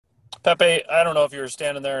Pepe, I don't know if you were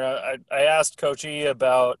standing there. I asked Coach E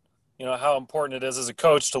about, how important it is as a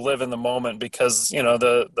coach to live in the moment because,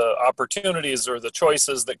 the opportunities or the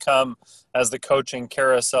choices that come as the coaching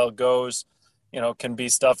carousel goes, can be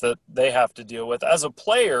stuff that they have to deal with. As a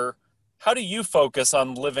player, how do you focus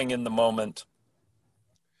on living in the moment?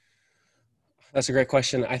 That's a great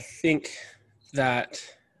question. I think that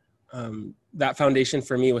that foundation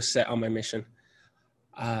for me was set on my mission.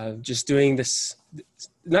 Just doing this,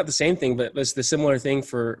 not the same thing, but it's the similar thing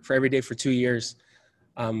for every day for 2 years.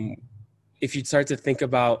 Um, if you start to think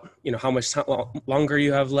about, how much longer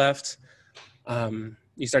you have left,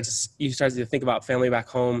 you start to think about family back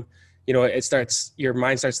home. Your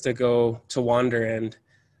mind starts to go to wander, and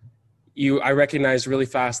I recognized really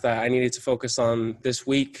fast that I needed to focus on this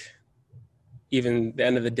week, even the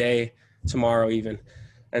end of the day, tomorrow even.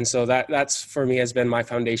 And so that's for me has been my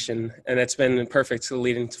foundation, and it's been perfect to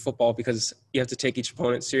lead into football because you have to take each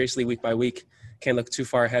opponent seriously week by week. Can't look too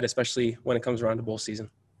far ahead, especially when it comes around to bowl season.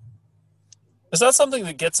 Is that something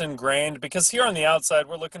that gets ingrained? Because here on the outside,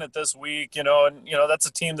 we're looking at this week, and that's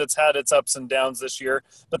a team that's had its ups and downs this year.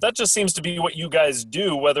 But that just seems to be what you guys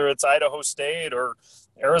do, whether it's Idaho State or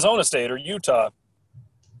Arizona State or Utah.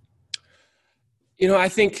 I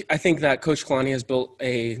think that Coach Kalani has built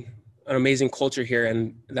an amazing culture here,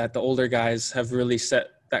 and that the older guys have really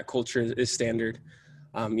set that culture is standard.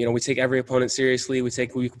 We take every opponent seriously. We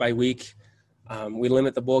take week by week. We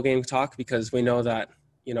limit the bowl game talk because we know that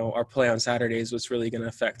our play on Saturday is what's really going to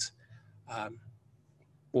affect um,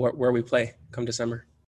 where we play come December.